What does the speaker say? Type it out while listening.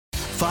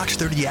Fox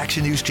 30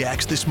 Action News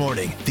Jax this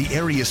morning, the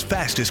area's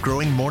fastest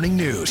growing morning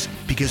news,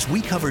 because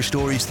we cover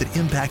stories that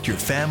impact your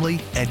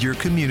family and your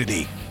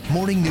community.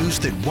 Morning news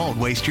that won't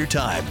waste your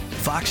time.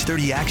 Fox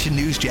 30 Action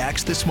News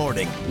Jax this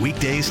morning,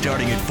 weekdays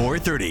starting at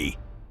 4:30.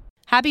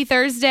 Happy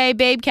Thursday,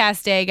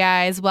 Babecast Day,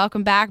 guys.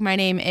 Welcome back. My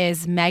name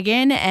is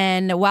Megan,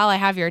 and while I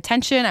have your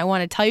attention, I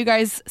want to tell you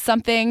guys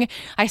something.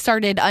 I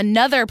started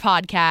another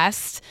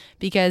podcast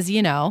because,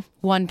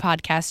 one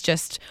podcast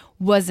just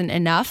wasn't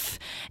enough.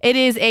 It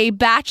is a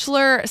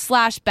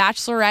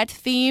bachelor/bachelorette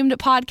themed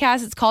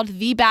podcast. It's called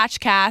The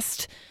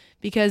Batchcast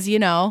because,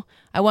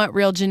 I went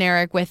real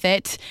generic with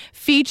it,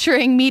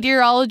 featuring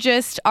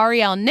meteorologist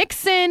Arielle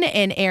Nixon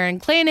and Aaron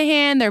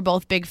Clanahan. They're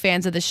both big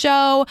fans of the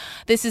show.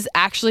 This is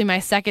actually my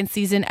second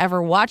season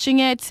ever watching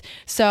it,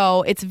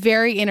 so it's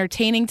very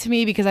entertaining to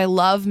me because I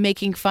love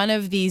making fun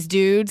of these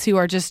dudes who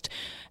are just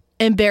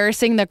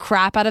embarrassing the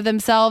crap out of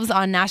themselves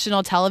on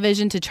national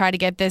television to try to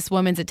get this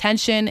woman's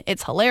attention.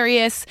 It's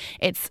hilarious.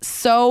 It's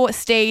so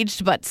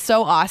staged, but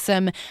so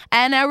awesome.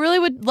 And I really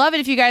would love it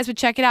if you guys would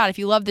check it out. If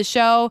you love the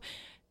show,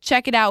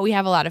 check it out. We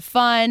have a lot of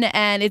fun,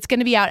 and it's going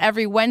to be out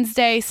every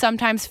Wednesday,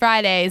 sometimes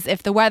Fridays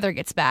if the weather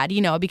gets bad,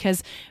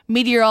 because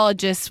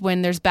meteorologists,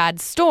 when there's bad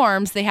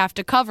storms, they have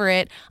to cover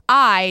it.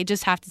 I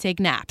just have to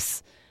take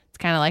naps. It's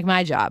kind of like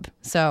my job.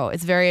 So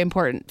it's very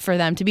important for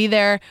them to be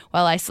there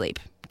while I sleep.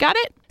 Got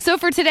it? So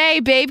for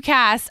today,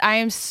 Babecast, I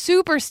am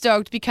super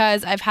stoked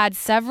because I've had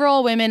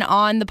several women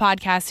on the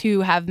podcast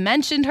who have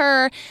mentioned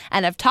her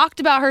and have talked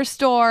about her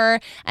store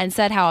and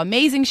said how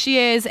amazing she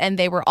is, and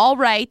they were all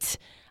right.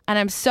 And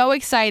I'm so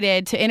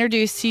excited to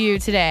introduce to you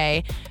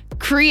today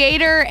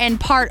creator and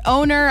part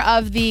owner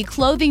of the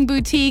clothing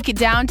boutique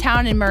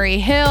downtown in Murray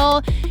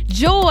Hill,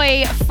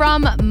 Joy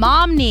from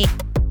Momni.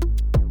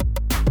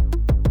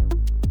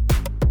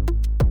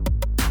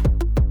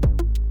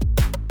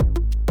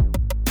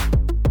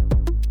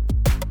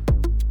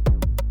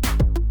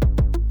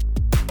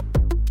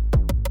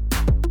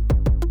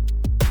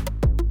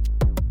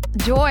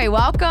 Joy,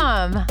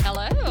 welcome.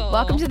 Hello.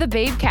 Welcome to the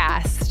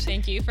Babecast.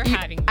 Thank you for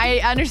having me. I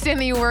understand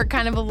that you were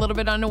kind of a little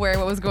bit unaware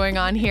what was going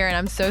on here, and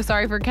I'm so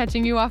sorry for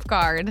catching you off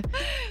guard.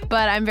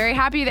 But I'm very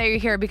happy that you're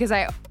here because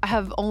I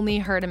have only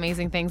heard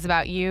amazing things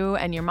about you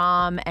and your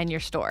mom and your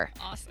store.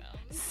 Awesome.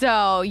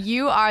 So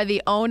you are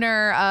the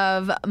owner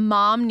of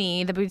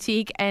Momni, the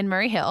boutique in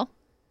Murray Hill.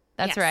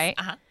 That's yes. right.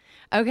 Uh-huh.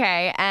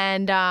 Okay,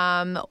 and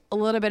a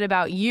little bit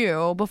about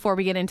you before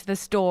we get into the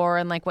store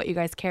and like what you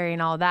guys carry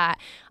and all that.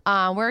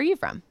 Where are you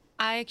from?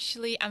 I'm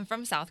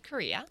from South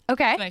Korea.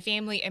 Okay. My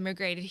family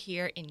immigrated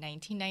here in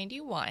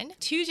 1991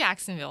 to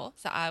Jacksonville,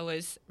 so I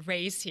was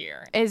raised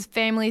here. Is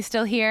family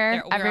still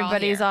here? We're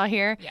Everybody's all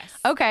here? Yes.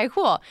 Okay,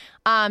 cool.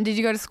 Did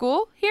you go to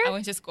school here? I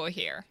went to school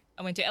here.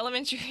 I went to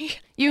elementary.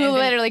 You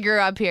literally grew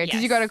up here. Yes.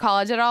 Did you go to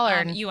college at all?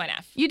 Or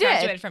UNF. You did?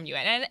 Graduated from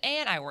UNF,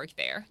 and I worked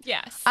there.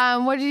 Yes.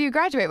 What did you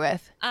graduate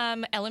with?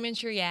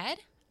 Elementary ed.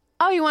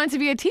 Oh, you wanted to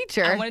be a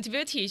teacher? I wanted to be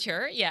a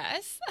teacher,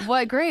 yes.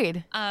 What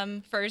grade?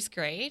 First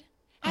grade.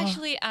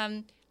 Actually,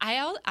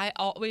 I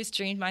always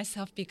dreamed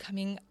myself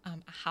becoming a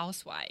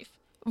housewife.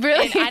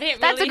 Really? And I didn't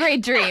That's a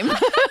great dream. So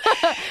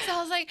I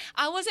was like,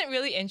 I wasn't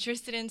really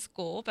interested in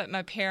school, but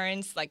my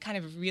parents kind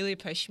of really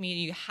pushed me.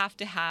 You have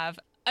to have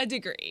a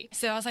degree.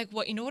 So I was like,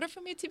 well, in order for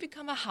me to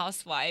become a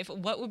housewife,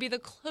 what would be the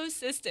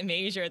closest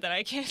major that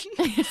I can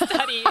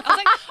study? I was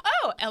like,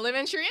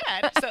 elementary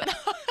ed. So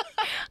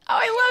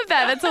I love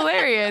that. That's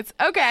hilarious.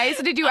 Okay,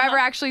 so did you ever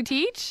actually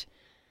teach?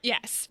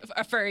 Yes,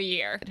 for a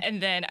year.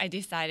 And then I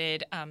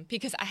decided,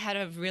 because I had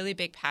a really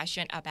big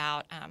passion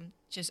about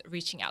just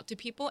reaching out to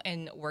people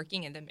and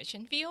working in the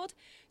mission field.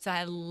 So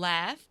I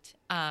left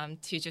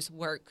to just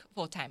work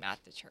full-time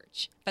at the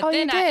church. But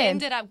then I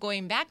ended up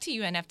going back to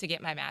UNF to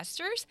get my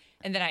master's,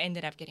 and then I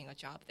ended up getting a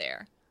job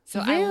there.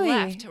 So really?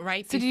 I left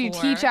right before. So did you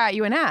teach at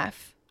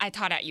UNF? I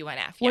taught at UNF,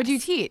 yes. What did you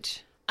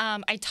teach?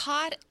 I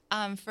taught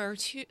for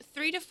 3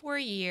 to 4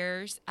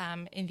 years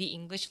in the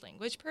English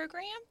language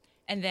program,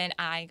 and then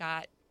I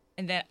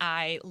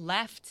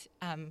left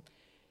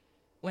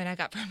when I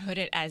got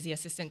promoted as the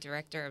assistant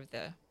director of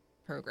the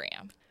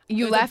program.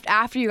 You left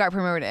after you got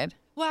promoted?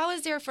 Well, I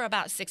was there for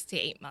about 6 to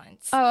 8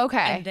 months. Oh, okay.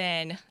 And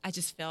then I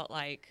just felt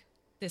like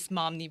this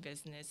Momni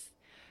business.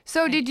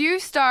 So did you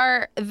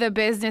start the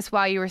business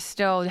while you were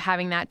still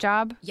having that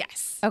job?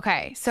 Yes.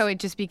 Okay. So it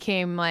just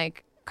became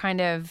kind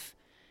of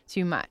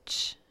too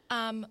much.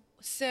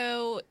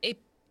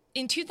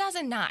 In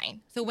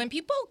 2009, so when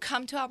people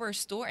come to our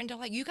store and they're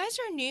like, you guys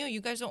are new, you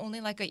guys are only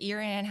a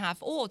year and a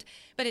half old,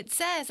 but it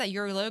says that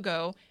your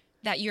logo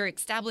that you're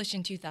established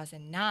in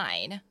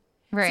 2009.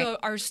 Right. So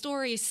our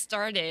story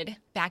started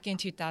back in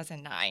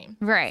 2009.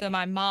 Right. So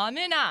my mom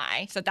and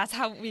so that's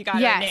how we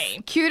got our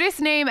name. Cutest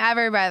name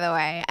ever, by the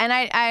way.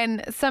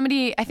 And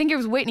somebody, I think it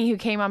was Whitney who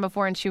came on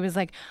before, and she was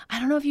like, I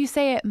don't know if you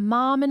say it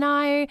Mom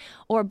and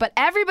but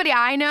everybody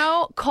I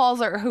know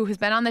calls her, who has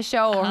been on the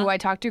show or who I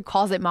talk to,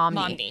 calls it Momni.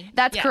 Momni.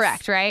 That's yes.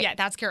 correct, right? Yeah,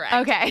 that's correct.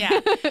 Okay. Yeah.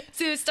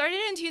 So it started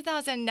in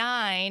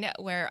 2009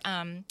 where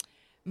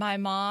my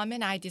mom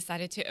and I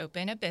decided to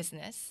open a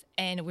business,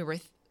 and we were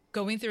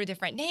going through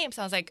different names.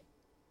 So I was like,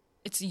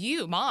 it's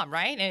you, mom,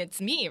 right? And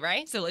it's me,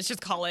 right? So let's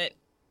just call it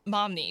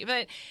Momney.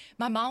 But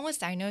my mom was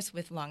diagnosed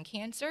with lung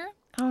cancer.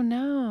 Oh,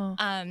 no.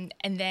 And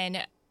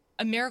then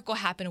a miracle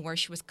happened where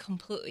she was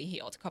completely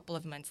healed a couple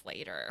of months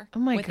later. Oh,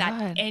 my without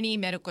God. any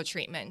medical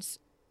treatments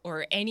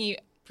or any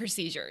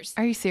procedures.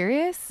 Are you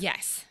serious?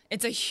 Yes.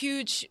 It's a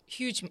huge,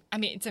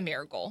 it's a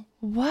miracle.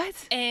 What?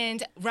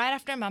 And right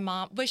after my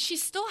mom, but she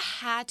still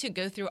had to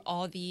go through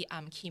all the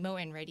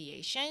chemo and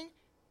radiation.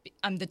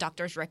 The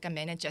doctors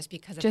recommended just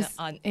because of Just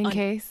in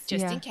case?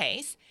 Just Yeah. in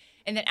case.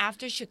 And then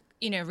after she,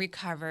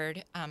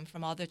 recovered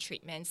from all the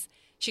treatments,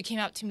 she came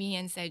up to me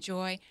and said,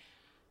 Joy,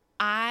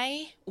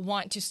 I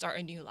want to start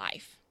a new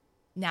life.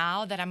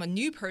 Now that I'm a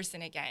new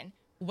person again,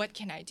 what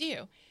can I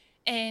do?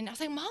 And I was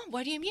like, Mom,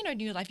 what do you mean a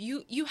new life?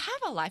 You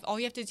have a life. All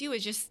you have to do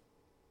is just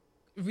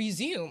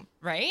resume,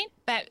 right?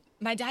 But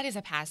my dad is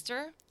a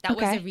pastor. That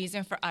was Okay. the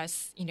reason for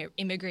us,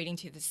 immigrating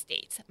to the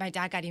States. My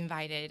dad got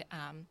invited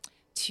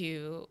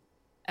to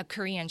a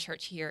Korean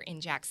church here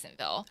in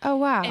Jacksonville. Oh,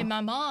 wow. And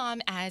my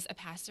mom, as a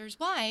pastor's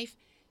wife,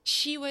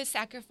 she was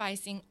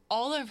sacrificing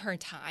all of her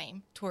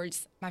time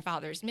towards my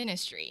father's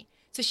ministry.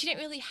 So she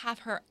didn't really have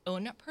her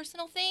own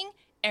personal thing.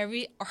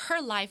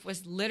 Her life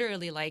was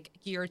literally like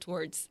geared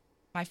towards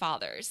my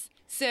father's.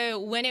 So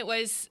when it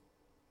was,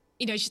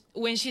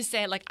 when she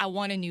said like, I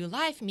want a new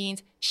life,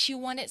 means she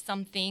wanted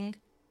something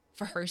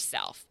for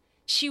herself.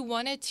 She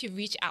wanted to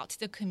reach out to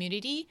the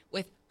community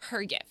with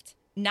her gift,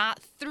 not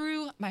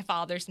through my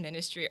father's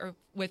ministry or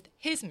with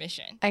his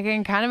mission. I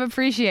can kind of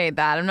appreciate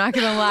that. I'm not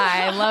going to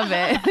lie. I love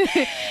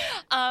it.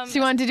 She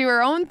wanted to do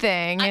her own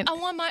thing. I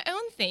want my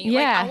own thing. Yeah.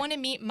 Like, I want to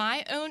meet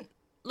my own,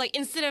 like,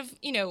 instead of,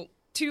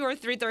 2 or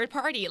 3 third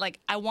party, like,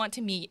 I want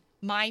to meet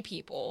my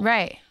people.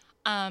 Right.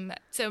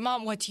 So,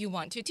 Mom, what do you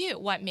want to do?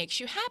 What makes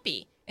you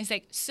happy? It's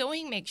like,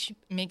 sewing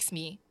makes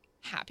me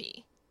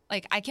happy.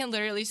 Like, I can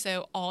literally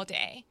sew all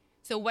day.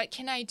 So what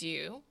can I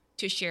do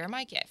to share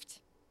my gift,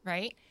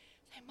 right?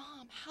 Say,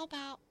 Mom, how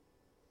about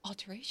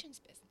alterations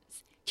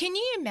business? Can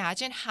you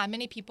imagine how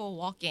many people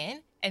walk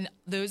in and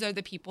those are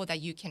the people that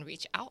you can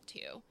reach out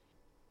to?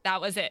 That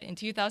was it in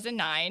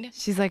 2009.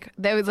 She's like,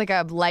 that was like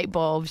a light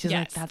bulb. She's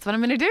like, Yes. that's what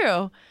I'm going to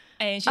do.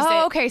 And she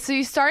said, Okay. So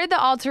you started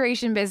the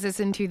alteration business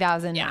in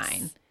 2009.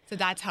 yes. So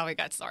that's how it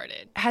got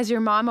started. Has your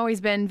mom always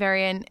been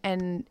very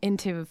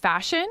into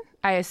fashion,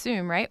 I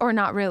assume, right? Or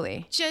not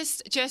really?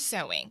 Just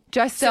sewing.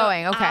 Just So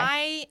sewing. Okay.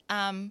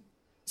 I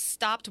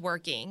stopped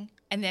working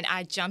and then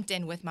I jumped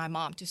in with my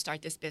mom to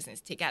start this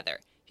business together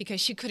because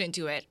she couldn't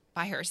do it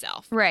by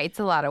herself. Right. It's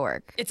a lot of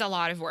work. It's a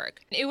lot of work.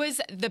 It was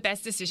the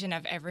best decision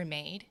I've ever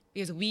made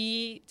because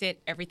we did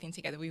everything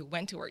together. We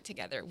went to work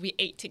together. We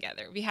ate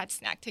together. We had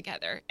snack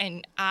together.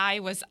 And I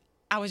was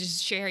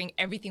just sharing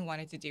everything I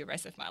wanted to do the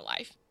rest of my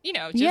life.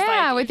 Just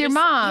yeah, like, with your just-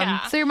 mom.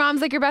 Yeah. So your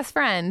mom's like your best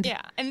friend.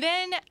 Yeah. And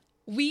then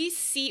we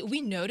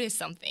noticed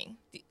something.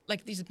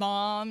 Like these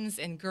moms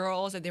and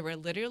girls, that they were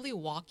literally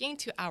walking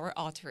to our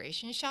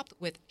alteration shop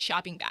with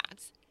shopping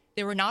bags.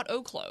 They were not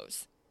old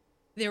clothes.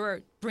 They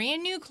were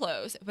brand new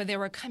clothes, but they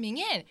were coming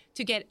in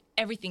to get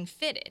everything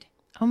fitted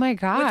Oh my with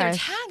their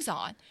gosh. tags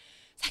on.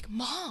 It's like,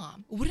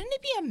 Mom, wouldn't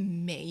it be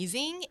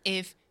amazing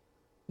if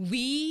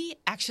we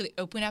actually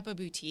open up a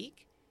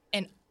boutique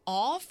and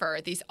offer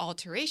these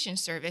alteration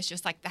service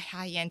just like the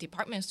high-end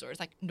department stores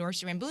like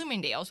Nordstrom and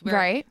Bloomingdale's where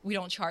Right. we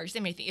don't charge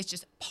them anything. It's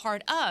just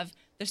part of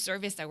the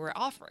service that we're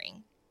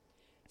offering.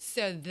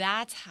 So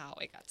that's how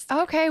it got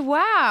started. Okay,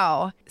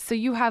 wow. So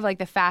you have like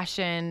the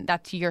fashion,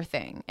 that's your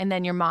thing. And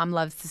then your mom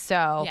loves to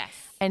sew. Yes.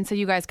 And so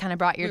you guys kind of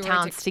brought your We were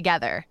talents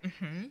together.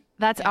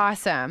 That's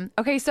awesome.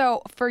 Okay,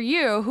 so for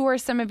you, who are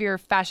some of your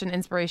fashion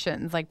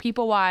inspirations, like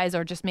people-wise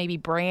or just maybe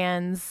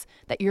brands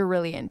that you're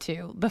really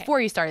into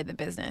before you started the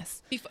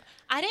business?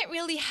 I didn't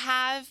really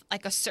have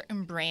like a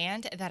certain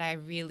brand that I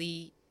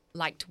really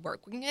liked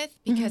working with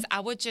because I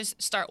would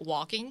just start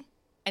walking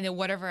and then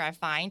whatever I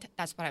find,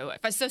 that's what I would.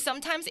 But so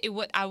sometimes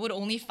I would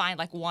only find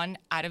like one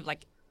out of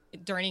like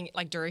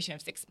duration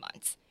of 6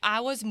 months. I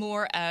was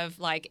more of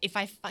like, if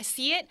I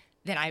see it,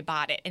 then I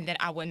bought it and then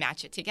I would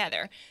match it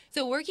together.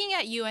 So working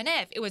at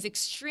UNF, it was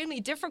extremely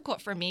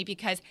difficult for me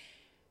because,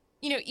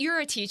 you're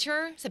a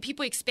teacher, so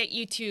people expect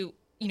you to,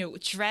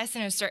 dress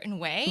in a certain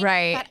way.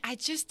 Right. But I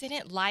just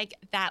didn't like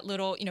that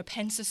little,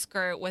 pencil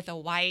skirt with a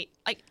white,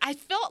 like I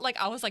felt like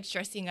I was like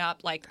dressing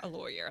up like a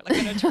lawyer, like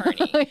an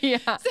attorney. Yeah.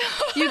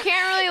 You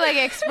can't really like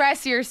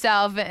express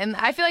yourself. And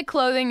I feel like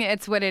clothing,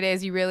 it's what it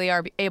is. You really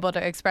are able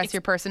to express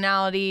your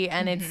personality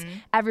and it's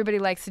everybody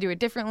likes to do it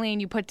differently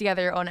and you put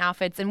together your own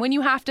outfits. And when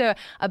you have to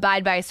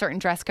abide by a certain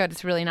dress code,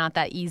 it's really not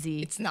that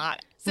easy. It's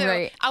not. So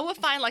Right. I would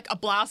find like a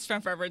blouse from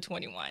Forever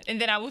 21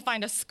 and then I would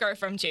find a skirt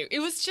from J.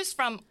 It was just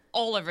from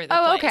all over the place.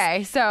 Oh,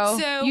 okay. So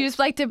So- you just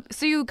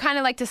so you kind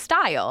of like to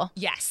style.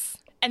 Yes.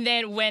 And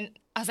then when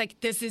I was like,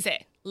 this is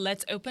it.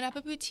 Let's open up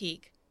a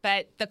boutique.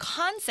 But the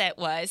concept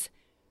was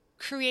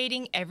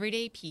creating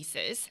everyday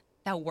pieces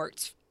that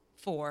worked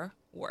for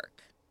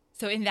work.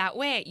 So in that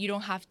way, you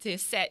don't have to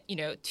set,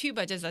 2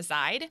 budgets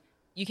aside.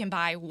 You can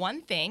buy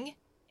one thing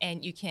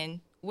and you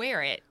can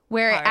wear it.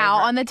 Wear it out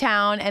however- on the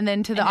town and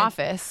then to the and then-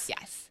 office.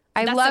 Yes.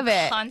 I That's love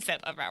the it.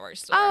 concept of our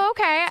store. Oh,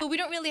 okay. So we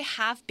don't really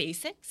have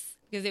basics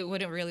because it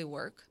wouldn't really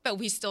work, but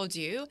we still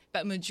do.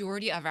 But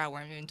majority of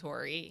our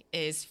inventory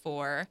is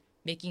for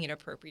making it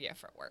appropriate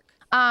for work.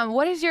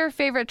 What is your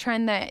favorite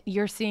trend that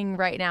you're seeing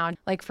right now?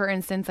 Like, for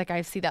instance, like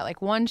I see that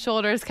like one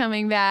shoulder's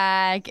coming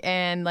back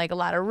and like a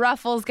lot of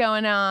ruffles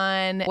going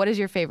on. What is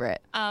your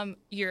favorite?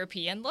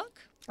 European look.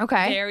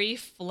 Okay. Very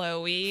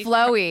flowy.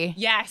 Flowy.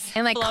 Yes.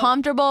 And like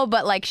comfortable,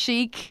 but like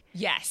chic.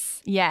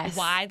 Yes. Yes.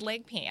 Wide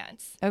leg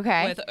pants.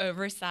 Okay. With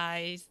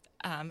oversized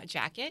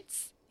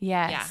jackets.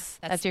 Yes.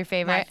 Yeah, that's your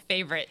favorite? My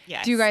favorite,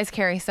 yes. Do you guys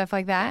carry stuff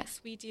like that?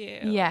 Yes, we do.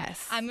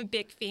 Yes. I'm a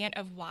big fan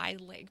of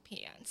wide leg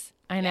pants.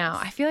 I know.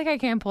 Yes. I feel like I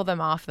can't pull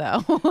them off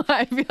though.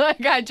 I feel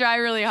like I try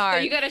really hard.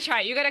 So you gotta try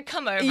it. You gotta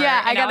come over.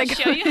 Yeah, and I'll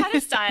show you how to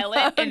style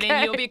it, and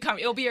then Okay.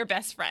 you'll be your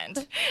best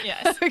friend.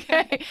 Yes.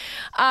 Okay.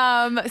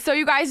 So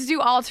you guys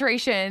do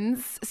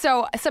alterations.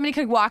 So somebody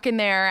could walk in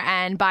there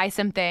and buy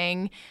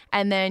something,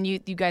 and then you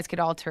guys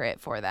could alter it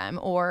for them,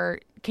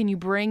 or can you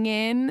bring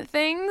in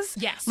things?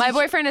 Yes. My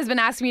boyfriend has been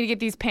asking me to get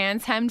these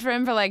pants hemmed for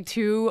him for like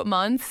 2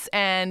 months,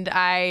 and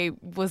I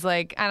was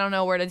like, I don't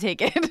know where to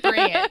take it.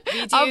 Bring it.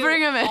 We do I'll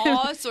bring them in.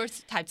 all sorts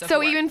of types of So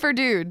work. even for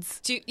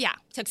dudes.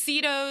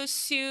 Tuxedos,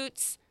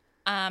 suits,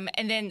 and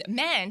then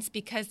men's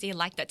because they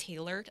like the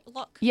tailored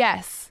look.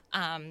 Yes.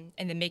 And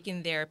then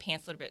making their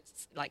pants a little bit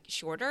like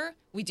shorter.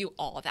 We do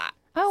all of that.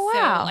 Oh,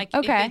 wow. So like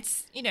Okay. if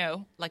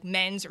it's like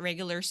men's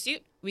regular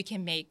suit,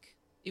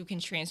 you can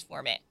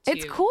transform it.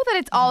 It's cool that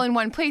it's all in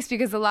one place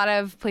because a lot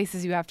of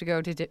places you have to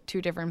go to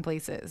two different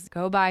places.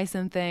 Go buy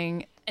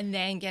something. And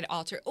then get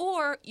altered.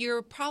 Or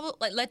you're probably,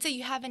 like, let's say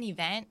you have an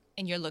event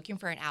and you're looking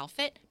for an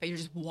outfit, but you're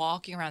just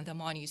walking around the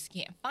mall and you just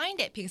can't find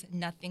it because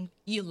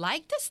you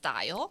like the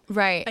style,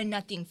 Right. but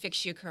nothing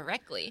fits you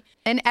correctly.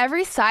 And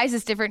every size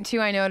is different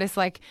too. I noticed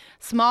like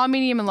small,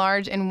 medium, and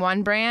large in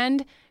one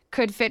brand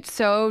could fit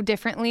so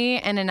differently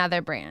in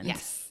another brand.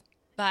 Yes.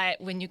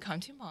 But when you come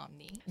to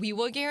Momney, we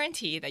will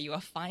guarantee that you will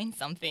find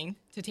something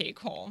to take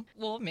home.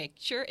 We'll make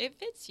sure it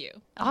fits you.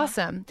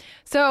 Awesome.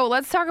 So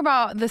let's talk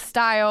about the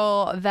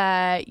style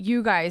that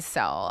you guys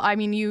sell. I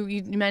mean,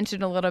 you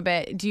mentioned a little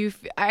bit.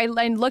 I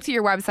looked at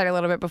your website a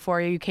little bit before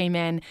you came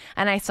in,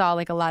 and I saw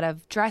like a lot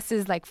of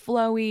dresses, like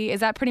flowy. Is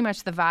that pretty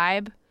much the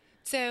vibe?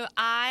 So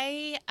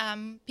I,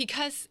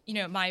 because,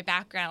 my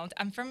background,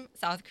 I'm from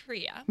South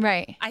Korea.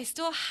 Right. I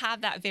still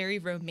have that very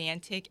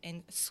romantic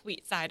and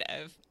sweet side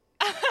of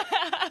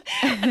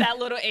that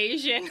little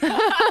Asian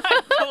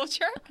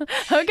culture.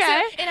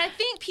 Okay. And I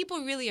think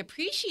people really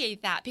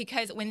appreciate that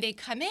because when they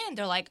come in,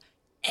 they're like,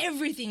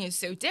 everything is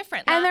so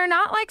different. And they're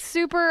not like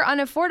super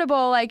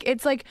unaffordable. Like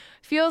it's like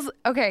feels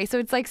okay. So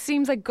it's like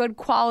seems like good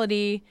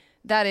quality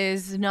that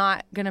is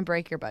not gonna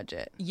break your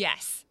budget.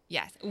 Yes.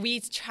 We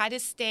try to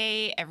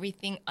stay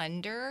everything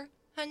under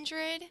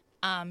 100.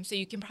 So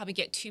you can probably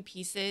get 2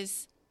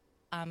 pieces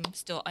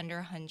still under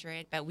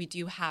 100, but we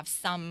do have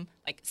some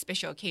like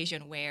special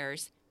occasion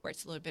wears where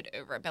it's a little bit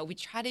over, but we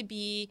try to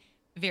be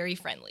very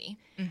friendly.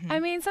 I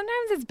mean,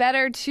 sometimes it's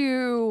better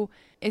to,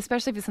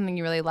 especially if it's something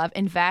you really love,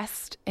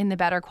 invest in the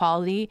better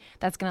quality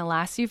that's going to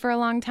last you for a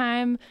long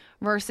time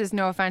versus,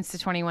 no offense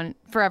to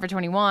Forever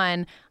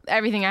 21,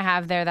 everything I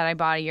have there that I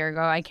bought a year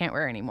ago, I can't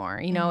wear anymore.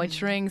 It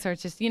shrinks or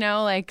it's just,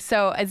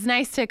 so it's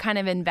nice to kind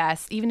of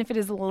invest, even if it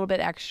is a little bit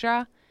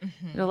extra,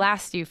 it'll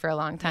last you for a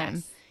long time.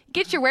 Yes.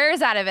 Get your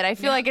wares out of it. I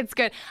feel like it's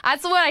good.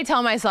 That's what I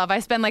tell myself. I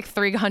spend like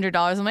 $300.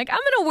 I'm like, I'm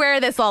going to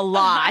wear this a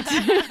lot.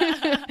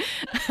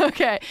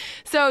 Okay.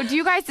 So do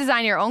you guys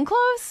design your own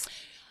clothes?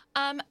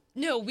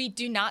 No, we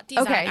do not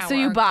design Okay. our So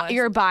own clothes.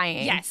 you're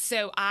buying. Yes.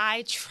 So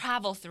I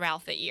travel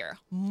throughout the year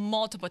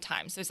multiple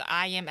times. So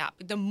I am out.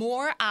 The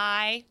more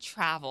I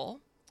travel,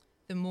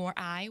 the more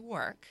I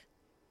work,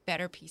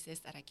 better pieces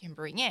that I can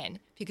bring in.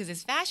 Because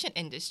this fashion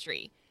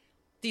industry,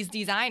 these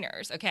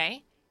designers,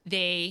 okay,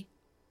 they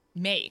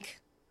make,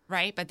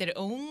 right? But they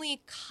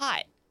only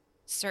cut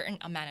certain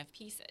amount of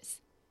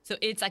pieces. So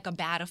it's like a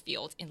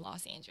battlefield in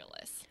Los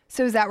Angeles.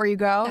 So is that where you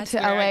go? That's to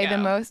where I LA the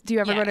go. most? Do you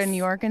ever go to Yes. New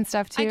York and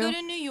stuff too? I go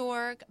to New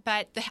York,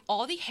 but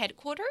all the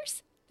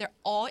headquarters, they're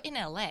all in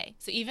LA.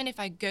 So even if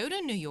I go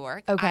to New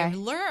York, Okay. I've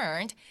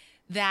learned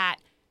that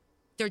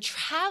they're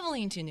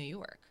traveling to New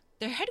York.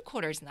 Their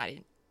headquarters not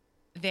in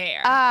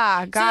there.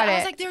 Got so it. I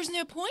was like, there's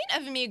no point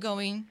of me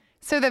going.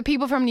 So the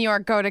people from New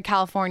York go to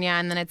California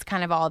and then it's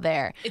kind of all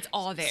there. It's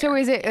all there. So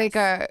is it like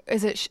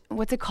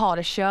what's it called?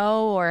 A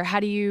show, or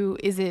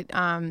is it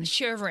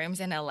showrooms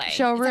in LA? It's like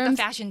Showrooms?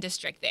 a fashion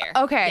district there.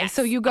 Okay, Yes.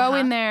 so you go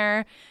in Uh-huh.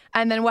 there,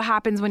 and then what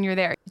happens when you're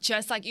there?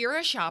 Just like you're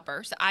a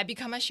shopper, so I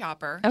become a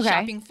shopper, Okay.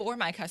 shopping for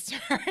my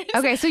customers.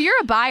 Okay, so you're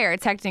a buyer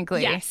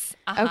technically. Yes.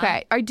 Uh-huh.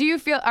 Okay.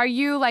 Are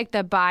you like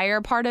the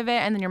buyer part of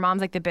it, and then your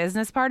mom's like the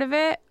business part of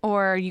it,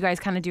 or you guys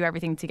kind of do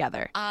everything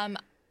together?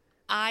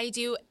 I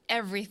do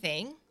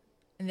everything,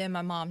 and then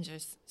my mom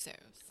just sews.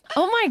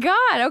 Oh my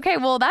God. Okay.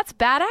 Well, that's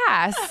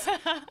badass.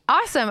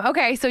 Awesome.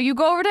 Okay. So you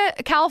go over to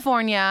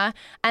California,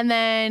 and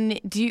then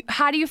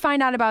how do you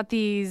find out about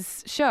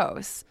these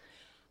shows?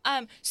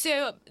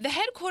 So the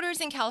headquarters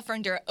in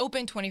California are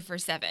open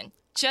 24/7.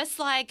 just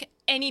like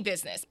any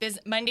business,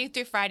 Monday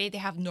through Friday, they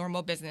have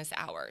normal business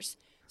hours.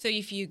 So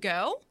if you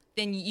go,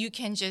 then you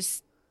can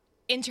just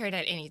enter it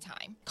at any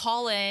time.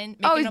 Call in, make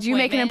an appointment. You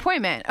make an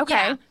appointment. Okay.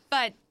 Yeah,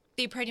 but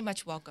they pretty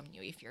much welcome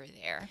you if you're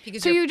there.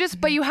 Because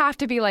but you have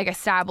to be like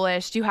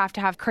established. You have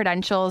to have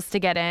credentials to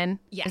get in.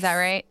 Yes. Is that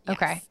right? Yes.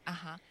 Okay.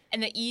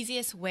 And the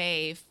easiest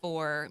way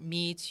for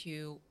me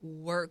to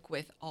work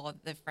with all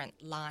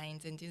different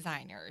lines and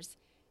designers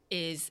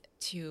is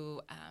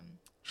to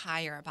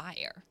hire a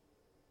buyer.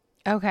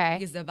 Okay.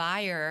 Because the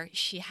buyer,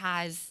 she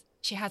has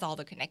all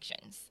the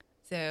connections.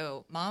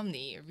 So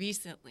Momni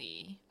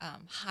recently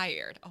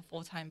hired a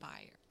full-time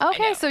buyer.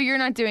 Okay, so you're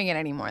not doing it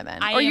anymore then?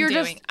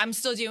 I'm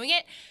still doing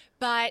it,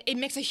 but it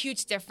makes a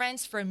huge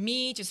difference for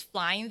me just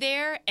flying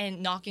there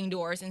and knocking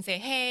doors and say,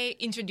 hey,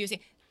 introducing.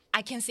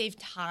 I can save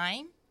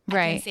time.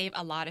 Right. I can save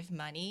a lot of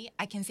money.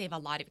 I can save a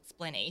lot of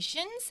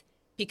explanations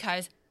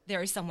because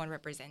there is someone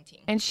representing.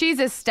 And she's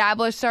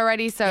established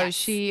already, so Yes.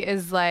 she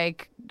is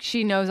like,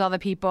 she knows all the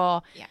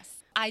people. Yes.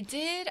 I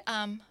did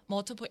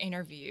multiple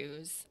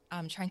interviews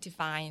trying to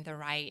find the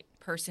right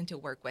person to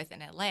work with in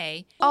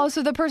LA. Oh,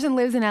 so the person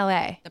lives in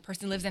LA. The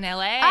person lives in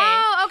LA.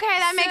 Oh, okay.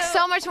 That makes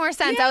so much more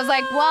sense. I was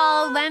like, Yeah.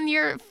 well, then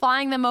you're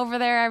flying them over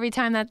there every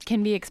time. That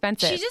can be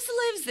expensive. She just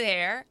lives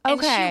there, and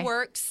Okay. she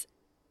works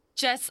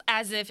just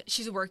as if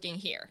she's working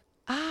here.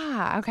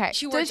 Ah, okay.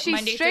 She Does works she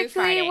Monday through strictly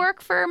Friday.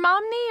 work for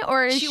Momni,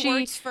 or is She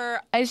works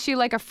for. is she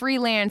like a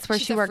freelance where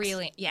She's she a works?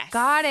 freelance. Yes.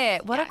 Got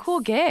it. What a Yes. cool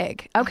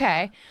gig.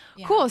 Okay.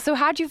 Yeah. Cool. So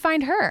how'd you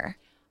find her?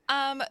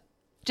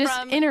 Just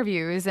From-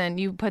 interviews, and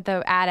you put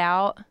the ad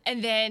out.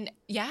 And then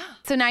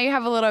So now you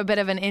have a little bit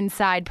of an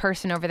inside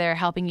person over there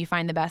helping you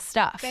find the best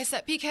stuff.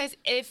 because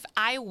if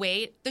I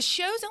wait, the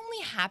shows only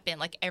happen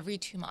like every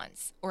 2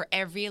 months or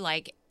every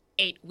like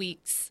 8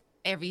 weeks,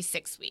 every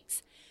 6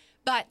 weeks.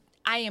 But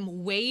I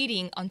am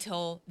waiting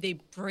until they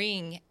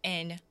bring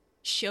and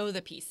show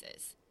the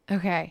pieces.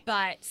 Okay.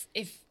 But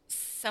if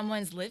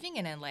someone's living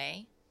in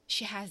LA,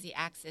 she has the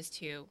access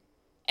to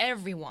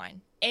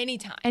everyone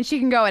anytime. And she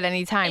can go at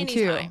any time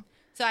too. Anytime.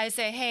 So I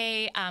say,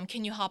 hey,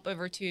 can you hop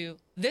over to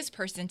this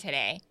person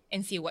today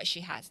and see what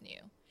she has new?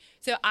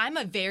 So I'm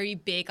a very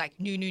big like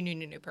new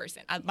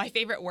person. My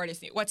favorite word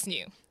is new. What's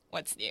new?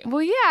 What's new?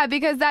 Well, yeah,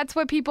 because that's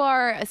what people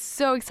are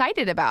so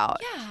excited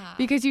about. Yeah.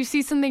 Because you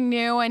see something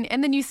new and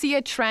then you see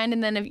a trend,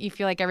 and then if you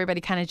feel like everybody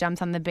kind of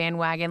jumps on the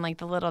bandwagon, like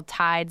the little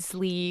tied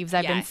sleeves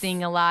I've been Yes.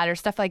 seeing a lot, or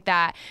stuff like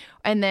that.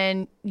 And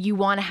then you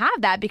want to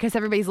have that because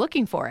everybody's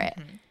looking for it.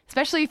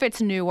 Especially if it's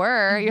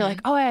newer. You're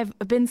like, oh, I've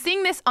been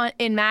seeing this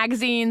in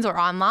magazines or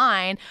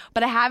online,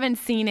 but I haven't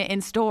seen it in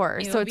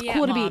stores. It'll So it's be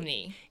cool at to be.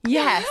 Momni.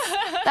 Yes,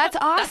 that's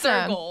awesome. That's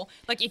our goal.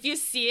 Like if you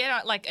see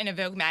it like in a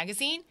Vogue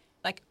magazine,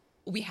 like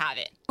we have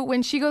it.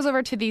 When she goes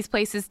over to these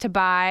places to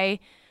buy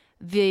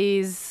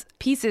these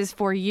pieces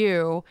for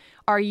you,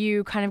 are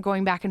you kind of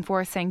going back and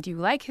forth saying, do you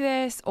like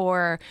this?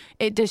 Or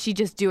does she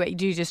just do it?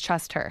 Do you just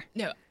trust her?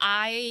 No,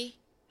 I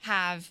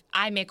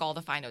make all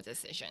the final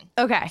decision.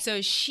 Okay.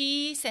 So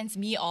she sends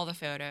me all the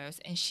photos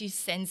and she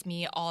sends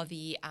me all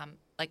the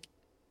like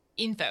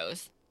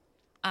infos.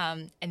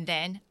 And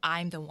then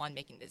I'm the one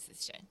making the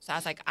decision. So I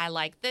was like, I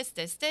like this.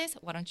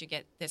 Why don't you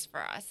get this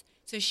for us?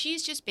 So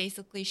she's just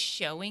basically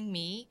showing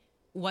me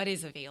what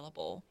is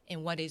available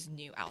and what is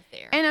new out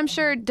there. And I'm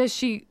sure, does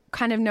she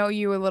kind of know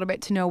you a little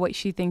bit to know what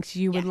she thinks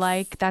you would Yes.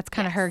 like? That's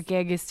kind of her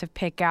gig, is to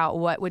pick out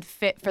what would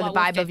fit for What the would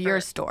vibe fit of your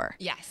for- store.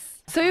 Yes.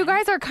 So you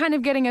guys are kind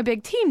of getting a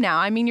big team now.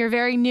 I mean, you're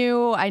very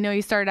new. I know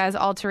you started as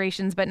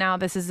Alterations, but now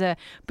this is a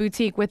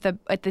boutique with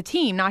the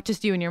team, not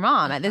just you and your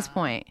mom at this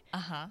point.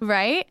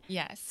 Right?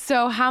 Yes.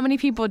 So how many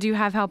people do you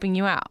have helping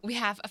you out? We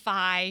have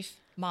 5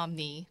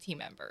 Momni team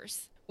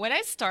members. When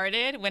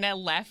I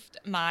left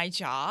my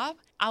job,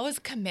 I was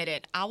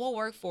committed. I will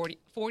work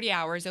 40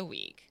 hours a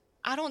week.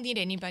 I don't need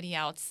anybody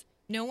else.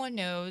 No one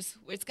knows.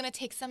 It's going to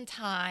take some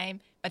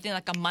time. But then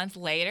like a month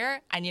later,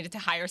 I needed to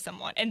hire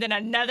someone. And then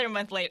another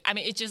month later. I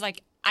mean, it's just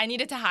like I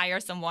needed to hire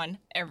someone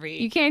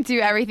You can't do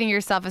everything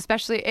yourself,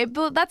 especially.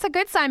 But that's a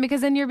good sign because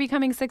then you're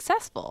becoming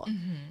successful.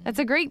 That's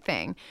a great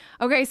thing.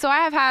 Okay, so I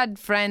have had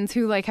friends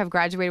who like have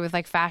graduated with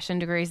like fashion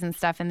degrees and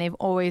stuff, and they've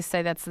always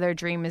said that's their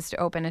dream is to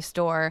open a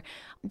store.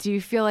 Do you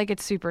feel like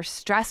it's super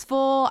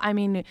stressful? I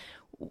mean,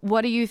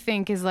 what do you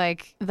think is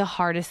like the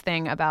hardest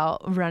thing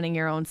about running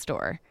your own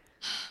store?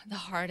 The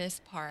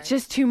hardest part.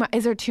 Just too much.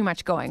 Is there too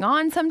much going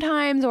on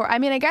sometimes? Or I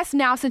mean, I guess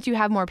now since you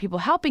have more people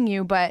helping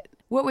you, but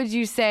what would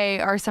you say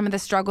are some of the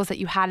struggles that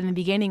you had in the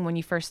beginning when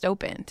you first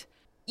opened?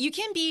 You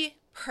can be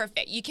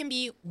perfect. You can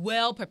be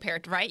well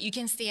prepared, right? You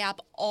can stay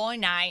up all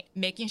night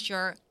making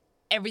sure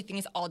everything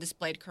is all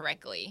displayed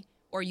correctly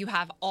or you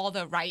have all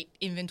the right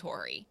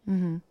inventory.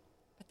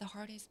 But the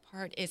hardest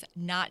part is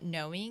not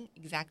knowing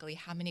exactly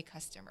how many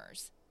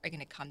customers are going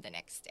to come the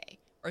next day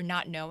or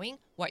not knowing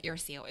what your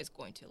sale is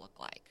going to look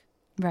like.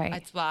 Right.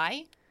 That's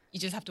why you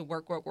just have to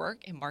work,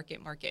 and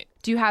market.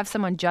 Do you have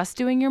someone just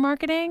doing your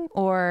marketing,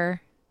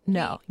 or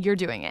no, you're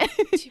doing it?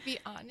 To be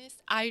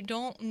honest, I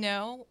don't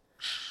know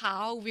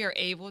how we're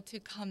able to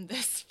come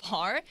this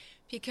far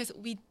because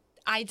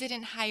I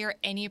didn't hire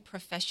any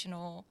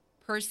professional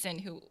person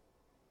who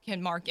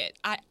can market.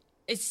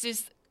 It's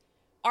just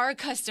our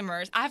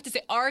customers. I have to say,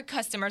 our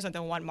customers are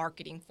the one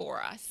marketing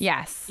for us.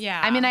 Yes.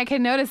 Yeah. I mean, I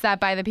can notice that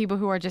by the people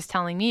who are just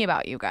telling me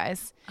about you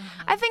guys.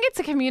 I think it's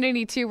a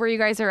community too where you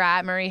guys are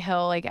at, Murray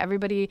Hill. Like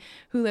everybody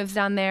who lives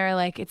down there,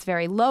 like it's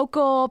very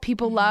local.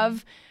 People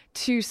love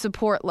to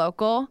support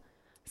local.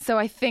 So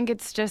I think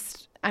it's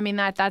just, I mean,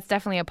 that's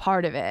definitely a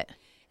part of it.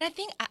 And I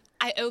think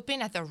I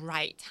opened at the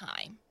right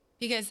time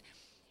because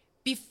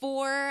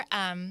before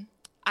my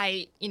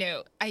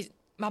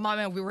mom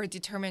and we were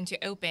determined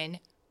to open,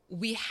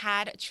 we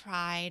had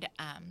tried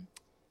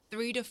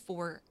 3 to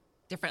 4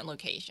 different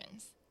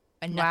locations,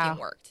 but nothing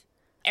worked.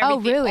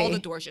 Really? All the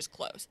doors just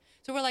closed.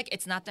 So we're like,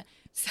 it's not the.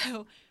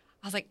 So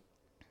I was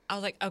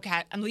like,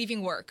 okay, I'm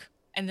leaving work,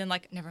 and then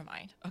like, never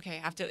mind. Okay, I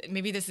have to.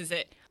 Maybe this is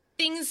it.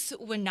 Things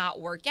would not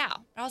work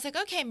out. But I was like,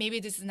 okay, maybe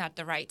this is not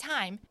the right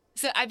time.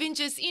 So I've been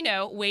just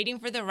waiting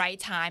for the right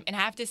time, and I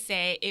have to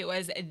say it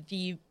was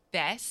the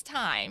best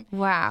time.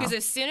 Wow. Because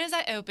as soon as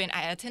I opened,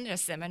 I attended a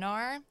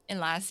seminar in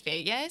Las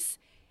Vegas.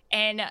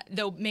 And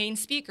the main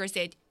speaker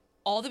said,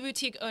 all the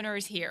boutique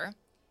owners here,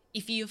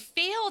 if you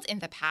failed in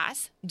the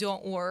past,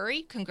 don't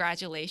worry,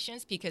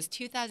 congratulations, because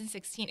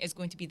 2016 is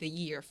going to be the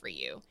year for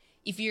you.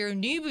 If you're a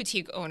new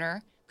boutique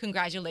owner,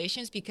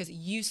 congratulations, because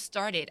you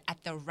started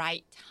at the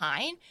right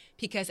time,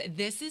 because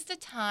this is the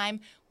time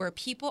where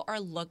people are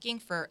looking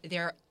for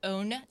their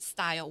own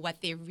style,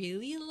 what they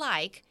really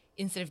like,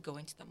 instead of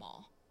going to the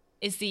mall.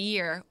 It's the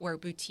year where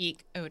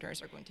boutique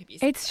owners are going to be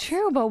successful. It's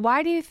true, but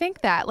why do you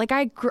think that? Like,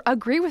 I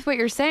agree with what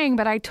you're saying,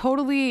 but I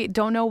totally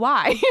don't know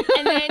why.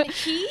 And then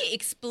he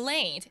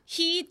explained,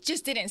 he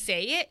just didn't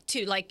say it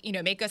to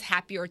make us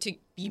happy or to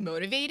be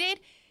motivated.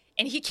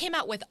 And he came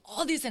out with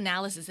all these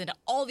analysis and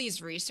all these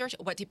research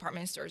of what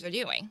department stores are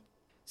doing.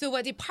 So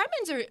what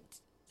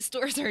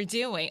stores are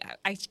doing,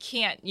 I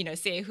can't,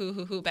 say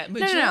who, but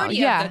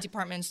majority of the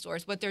department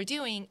stores, what they're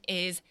doing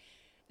is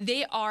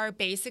they are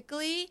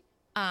basically,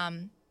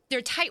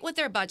 they're tight with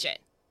their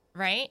budget,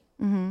 right?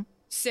 Mm-hmm.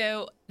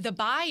 So the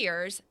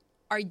buyers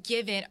are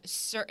given a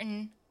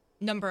certain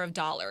number of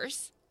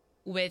dollars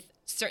with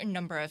certain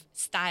number of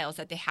styles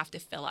that they have to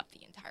fill up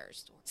the entire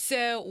store.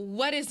 So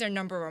what is their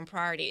number one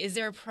priority? Is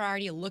their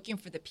priority looking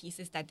for the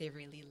pieces that they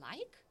really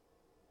like?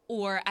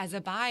 Or as a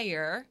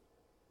buyer,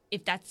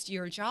 if that's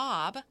your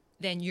job,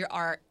 then you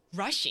are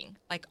rushing.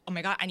 Like, oh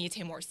my God, I need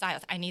 10 more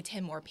styles. I need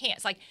 10 more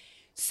pants.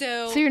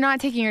 So you're not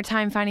taking your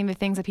time finding the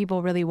things that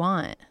people really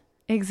want.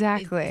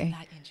 Exactly. Isn't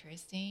that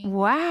interesting?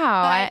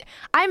 Wow.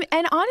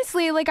 And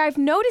honestly, like I've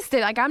noticed it,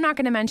 like I'm not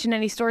going to mention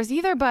any stores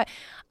either, but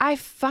I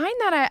find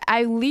that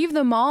I leave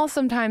the mall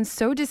sometimes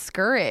so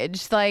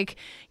discouraged. Like,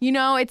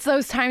 it's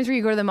those times where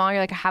you go to the mall,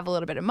 you're like, I have a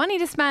little bit of money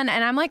to spend.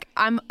 And I'm like,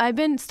 I've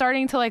been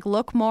starting to like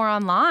look more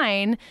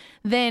online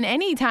than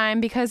any time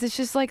because it's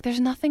just like, there's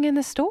nothing in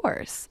the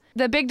stores.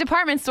 The big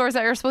department stores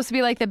that are supposed to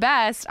be like the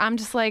best, I'm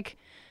just like,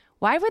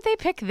 why would they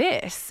pick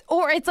this?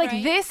 Or it's like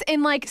this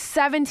in like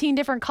 17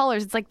 different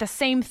colors. It's like the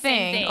same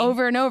thing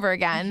over and over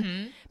again.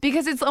 Mm-hmm.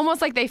 Because it's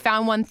almost like they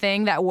found one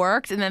thing that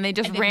worked and then they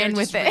just ran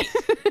with it.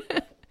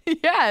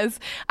 Yes.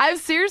 I've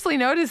seriously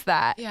noticed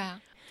that. Yeah.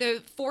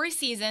 The 4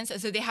 seasons,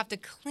 so they have to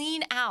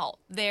clean out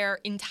their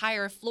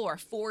entire floor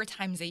 4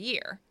 times a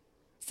year.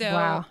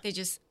 So they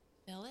just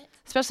fill it.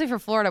 Especially for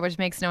Florida, which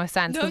makes no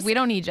sense because we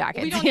don't need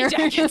jackets here. We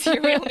don't need jackets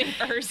here. We don't need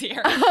furs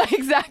here.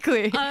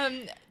 Exactly.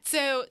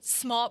 So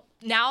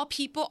now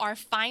people are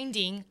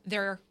finding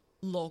their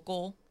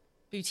local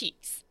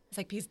boutiques. It's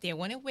like because they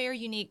want to wear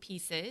unique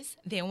pieces.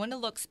 They want to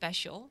look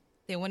special.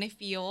 They want to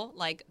feel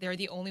like they're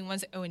the only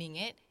ones owning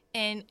it.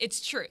 And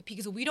it's true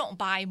because we don't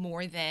buy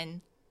more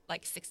than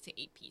like 6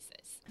 to 8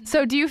 pieces.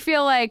 So do you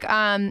feel like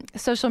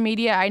social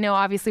media, I know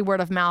obviously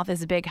word of mouth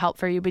is a big help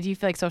for you, but do you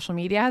feel like social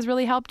media has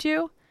really helped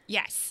you?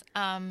 Yes.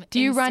 Do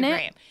you run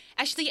it?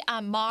 Actually,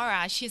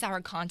 Mara, she's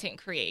our content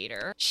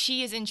creator.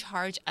 She is in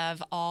charge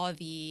of all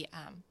the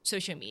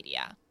social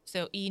media.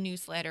 So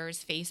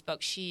e-newsletters,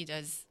 Facebook, she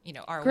does,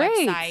 our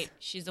website.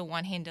 She's the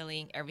one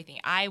handling everything.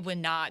 I would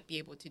not be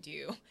able to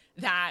do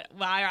that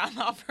while I'm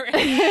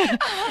operating.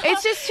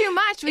 It's just too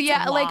much. But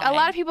yeah, like a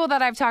lot of people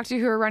that I've talked to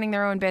who are running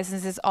their own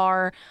businesses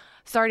are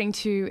starting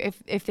to,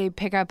 if they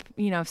pick up,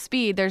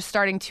 speed, they're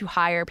starting to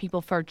hire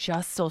people for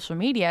just social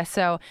media.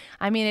 So,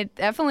 I mean, it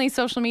definitely,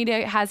 social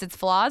media has its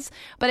flaws,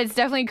 but it's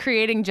definitely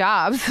creating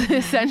jobs,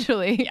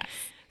 essentially. Yes.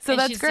 So and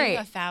that's she's great. Doing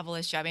a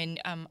fabulous job. And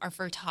our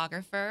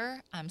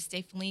photographer,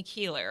 Stephanie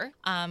Keeler,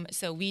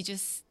 so we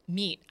just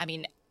meet. I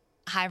mean,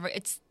 however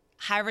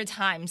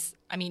times,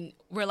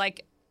 we're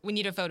like, we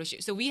need a photo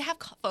shoot. So we have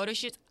photo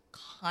shoots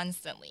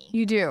constantly.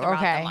 You do?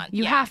 Okay.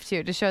 You have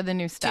to show the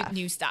new stuff.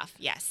 New stuff,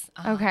 yes.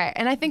 Okay.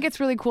 And I think it's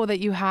really cool that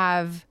you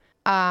have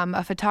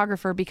a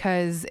photographer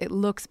because it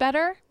looks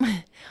better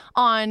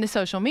on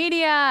social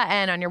media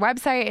and on your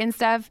website and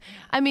stuff.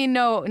 I mean,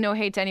 no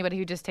hate to anybody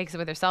who just takes it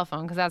with their cell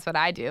phone because that's what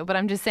I do. But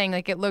I'm just saying,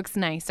 like, it looks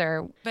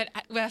nicer. But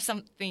we have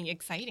something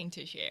exciting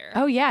to share.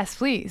 Oh, yes,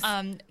 please.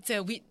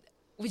 So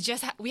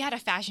we had a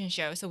fashion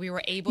show, so we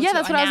were able to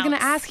that's what I was going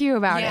to ask you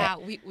about it. Yeah,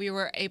 we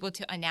were able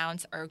to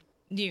announce our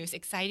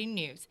exciting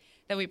news.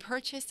 that we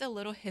purchased a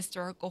little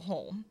historical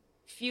home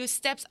few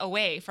steps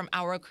away from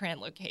our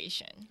current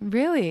location.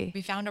 Really?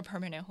 We found a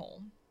permanent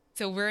home.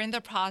 So we're in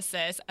the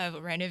process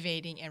of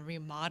renovating and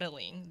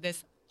remodeling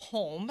this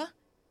home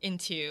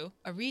into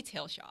a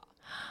retail shop.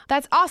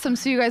 That's awesome.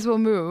 So you guys will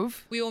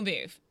move. We will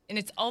move, and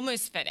it's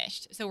almost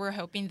finished. So we're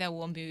hoping that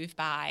we'll move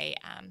by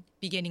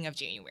beginning of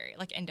January,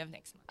 like end of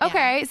next month.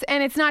 Okay,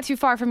 and it's not too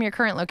far from your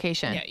current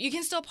location. Yeah, you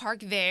can still park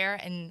there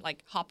and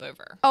like hop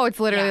over. Oh, it's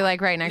literally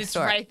like right next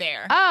door. It's right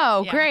there.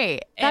 Oh, Yeah.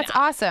 great. And That's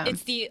awesome.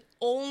 It's the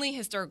only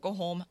historical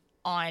home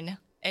on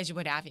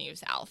Edgewood Avenue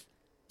South.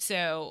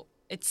 So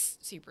it's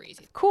super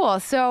easy. Cool.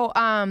 So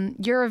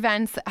your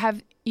events,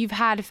 you've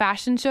had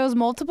fashion shows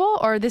multiple,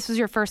 or this was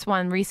your first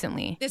one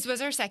recently? This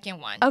was our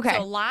second one. Okay.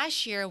 So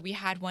last year we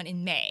had one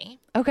in May.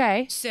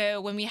 Okay. So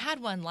when we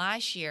had one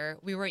last year,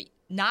 we were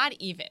not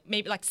even,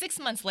 maybe like 6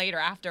 months later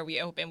after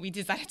we opened, we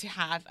decided to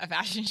have a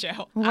fashion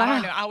show. Wow. I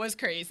don't know. I was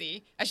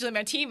crazy. Actually,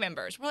 my team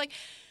members were like,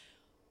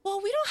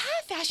 well, we don't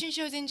have fashion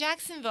shows in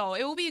Jacksonville.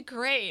 It will be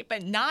great.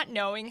 But not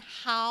knowing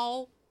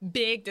how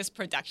big this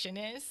production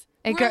is.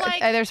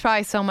 There's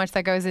probably so much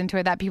that goes into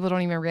it that people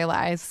don't even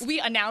realize. We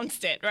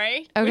announced it,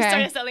 right? Okay. We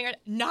started selling it,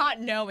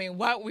 not knowing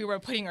what we were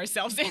putting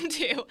ourselves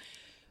into.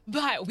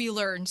 But we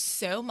learned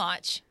so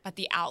much, but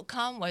the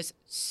outcome was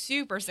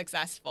super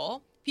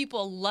successful.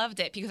 People loved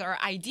it because our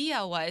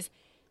idea was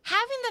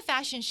having the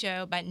fashion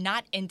show, but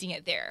not ending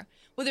it there.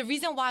 Well, the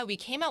reason why we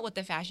came out with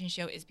the fashion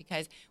show is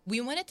because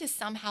we wanted to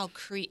somehow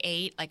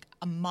create like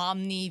a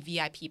Momni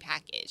VIP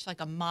package,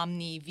 like a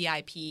Momni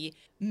VIP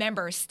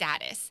member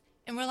status.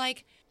 And we're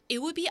like,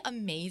 it would be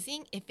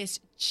amazing if it's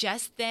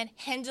just then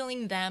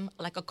handling them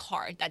like a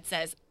card that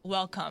says,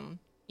 welcome,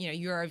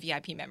 you're a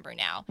VIP member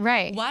now.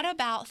 Right. What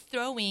about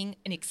throwing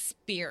an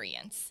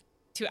experience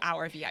to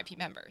our VIP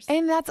members?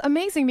 And that's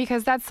amazing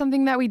because that's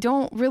something that we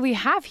don't really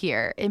have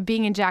here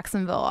being in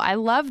Jacksonville. I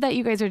love that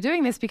you guys are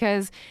doing this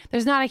because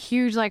there's not a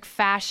huge like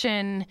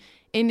fashion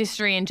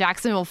industry in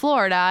Jacksonville,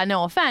 Florida.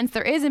 No offense,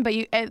 there isn't, but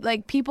you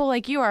like people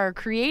like you are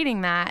creating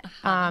that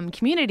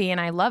community,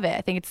 and I love it. I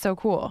think it's so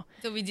cool.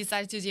 So we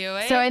decided to do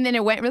it. So and then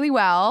it went really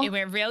well. It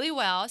went really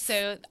well.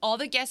 So all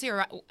the guests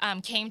who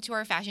came to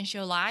our fashion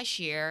show last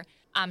year.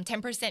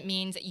 10%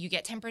 means you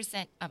get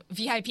 10%.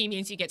 VIP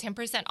means you get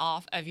 10%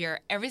 off of your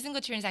every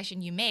single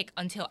transaction you make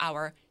until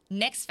our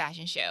next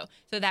fashion show.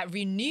 So that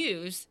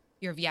renews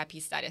your VIP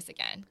status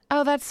again.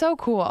 Oh, that's so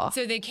cool.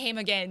 So they came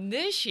again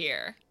this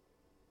year.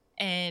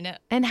 And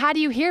how do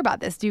you hear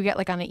about this? Do you get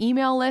like on an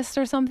email list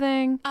or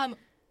something?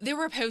 There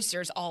were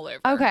posters all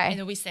over. Okay. And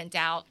then we sent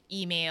out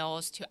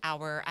emails to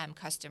our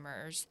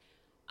customers.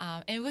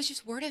 And it was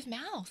just word of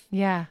mouth.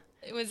 Yeah.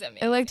 It was amazing.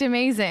 It looked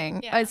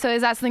amazing. Yeah. So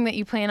is that something that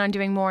you plan on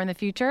doing more in the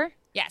future?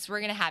 Yes, we're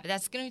going to have it.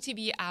 That's going to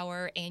be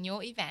our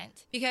annual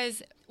event.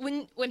 Because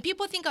when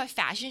people think of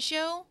fashion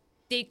show,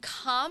 they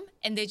come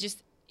and they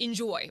just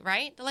enjoy,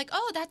 right? They're like,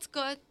 oh, that's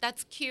good.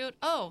 That's cute.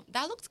 Oh,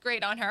 that looks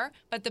great on her.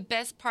 But the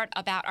best part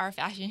about our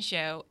fashion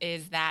show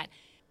is that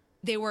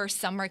they were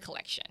summer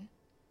collection.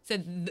 So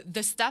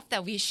the stuff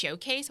that we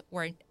showcase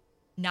were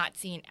not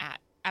seen at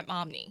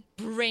Momni.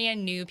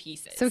 Brand new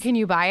pieces. So can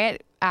you buy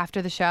it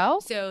after the show?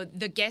 So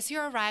the guests who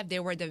arrived, they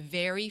were the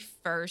very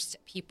first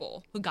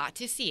people who got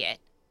to see it.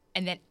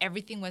 And then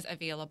everything was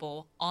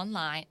available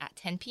online at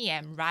 10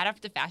 p.m. right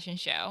after the fashion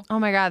show. Oh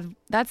my God,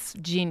 that's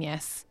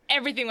genius.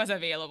 Everything was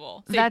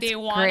available. So That's if they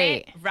wanted great.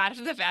 it right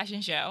after the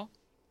fashion show,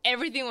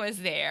 everything was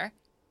there.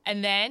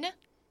 And then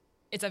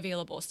it's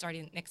available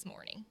starting next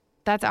morning.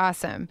 That's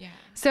awesome. Yeah.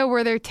 So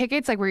were there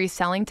tickets? Like, were you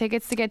selling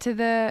tickets to get to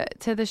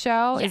the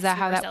show? Yes, Is that we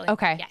how were that? selling-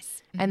 Okay.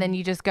 yes. And then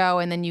you just go,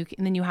 and then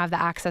you have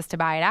the access to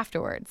buy it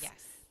afterwards. Yes.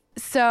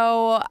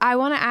 So I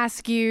want to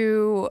ask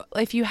you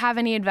if you have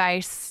any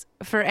advice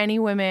for any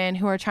women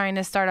who are trying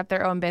to start up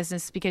their own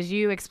business, because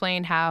you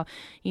explained how,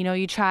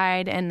 you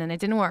tried and then it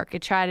didn't work.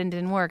 It tried and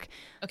didn't work.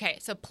 Okay,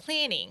 so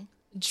planning,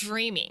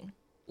 dreaming.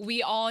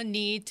 We all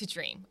need to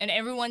dream. And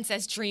everyone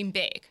says dream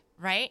big,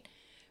 right?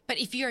 But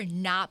if you're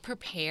not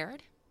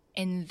prepared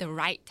and the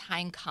right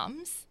time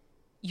comes,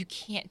 you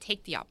can't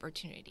take the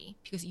opportunity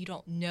because you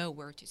don't know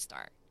where to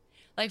start.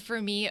 Like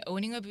for me,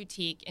 owning a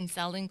boutique and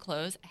selling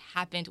clothes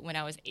happened when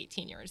I was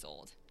 18 years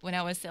old, when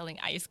I was selling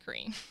ice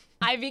cream.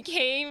 I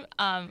became,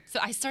 so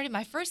I started,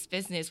 my first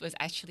business was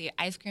actually an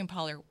ice cream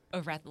parlor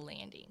over at the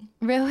Landing.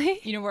 Really?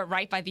 You know, we're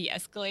right by the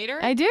escalator.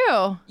 I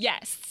do.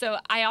 Yes. So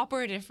I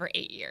operated for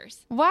 8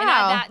 years.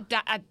 Wow.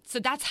 And so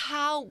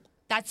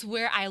that's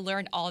where I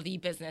learned all the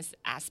business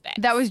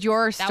aspects. That was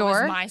your store? That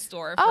was my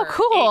store Oh, for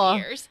cool. 8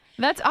 years.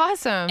 That's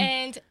awesome.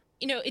 And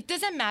it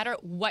doesn't matter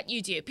what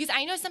you do, because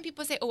I know some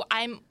people say, "Oh,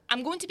 I'm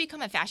going to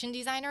become a fashion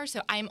designer,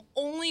 so I'm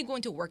only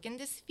going to work in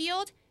this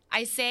field."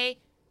 I say,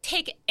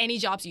 take any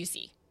jobs you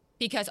see,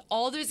 because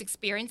all those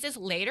experiences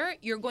later,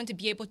 you're going to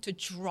be able to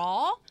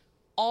draw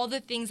all the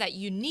things that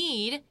you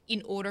need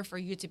in order for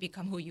you to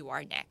become who you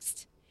are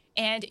next.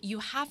 And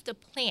you have to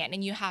plan,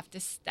 and you have to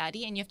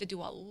study, and you have to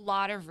do a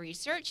lot of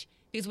research,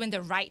 because when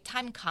the right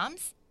time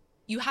comes,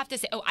 you have to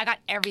say, "Oh, I got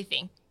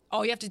everything.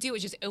 all you have to do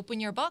is just open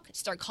your book,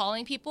 start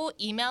calling people,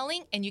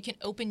 emailing, and you can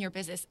open your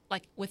business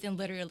like within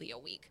literally a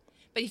week.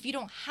 But if you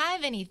don't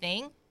have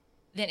anything,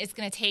 then it's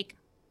going to take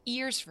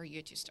years for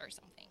you to start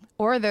something.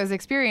 Or those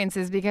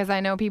experiences, because I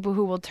know people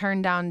who will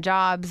turn down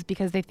jobs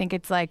because they think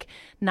it's like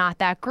not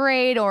that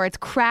great or it's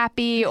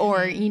crappy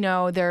or, you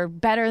know, they're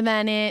better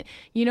than it.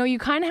 You know, you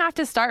kind of have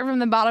to start from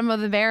the bottom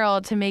of the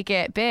barrel to make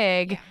it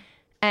big. Yeah.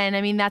 And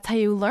I mean, that's how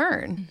you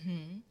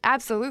learn.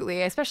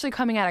 Absolutely. Especially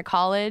coming out of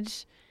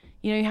college.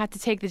 You know, you have to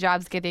take the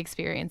jobs to get the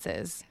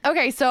experiences.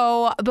 Okay,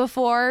 so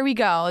before we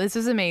go, this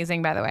was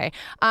amazing, by the way.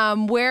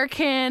 Where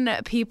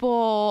can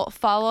people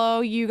follow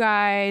you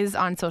guys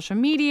on social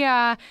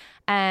media?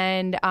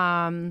 And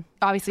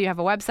obviously you have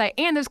a website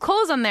and there's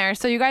clothes on there.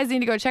 So you guys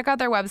need to go check out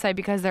their website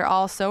because they're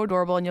all so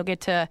adorable and you'll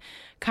get to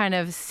kind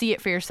of see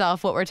it for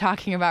yourself what we're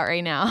talking about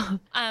right now.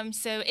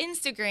 So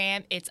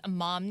Instagram, it's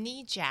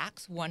Momni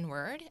Jax, one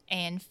word.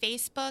 And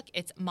Facebook,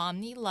 it's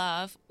Momni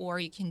Love,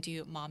 or you can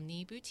do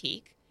Momni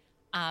Boutique.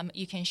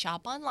 You can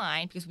shop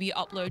online because we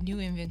upload new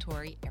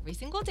inventory every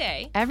single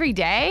day. Every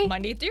day?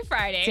 Monday through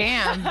Friday.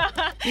 Damn.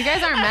 You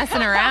guys aren't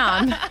messing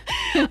around.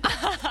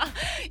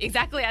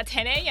 Exactly at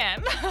 10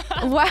 a.m.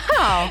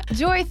 Wow.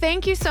 Joy,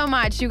 thank you so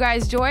much. You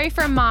guys, Joy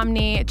from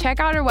Momni. Check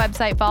out her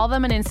website. Follow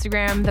them on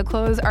Instagram. The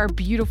clothes are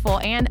beautiful.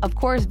 And, of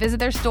course, visit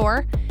their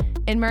store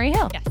in Murray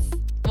Hill. Yes.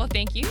 Well,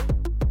 thank you.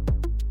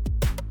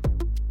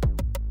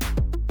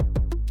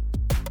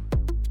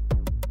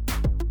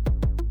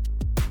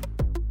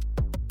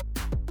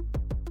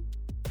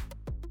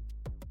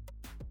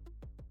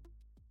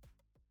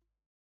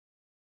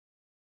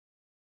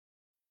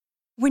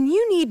 When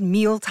you need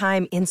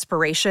mealtime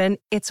inspiration,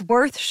 it's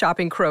worth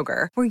shopping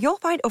Kroger, where you'll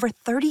find over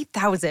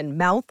 30,000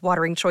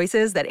 mouth-watering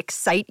choices that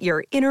excite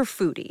your inner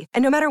foodie.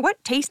 And no matter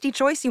what tasty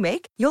choice you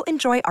make, you'll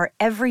enjoy our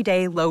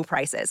everyday low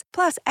prices,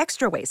 plus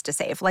extra ways to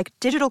save, like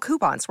digital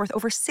coupons worth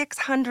over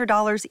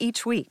 $600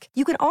 each week.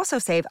 You can also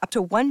save up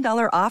to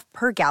 $1 off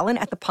per gallon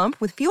at the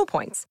pump with fuel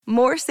points.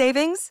 More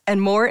savings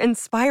and more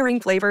inspiring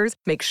flavors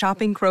make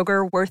shopping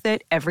Kroger worth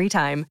it every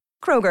time.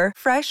 Kroger,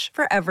 fresh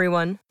for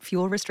everyone.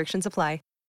 Fuel restrictions apply.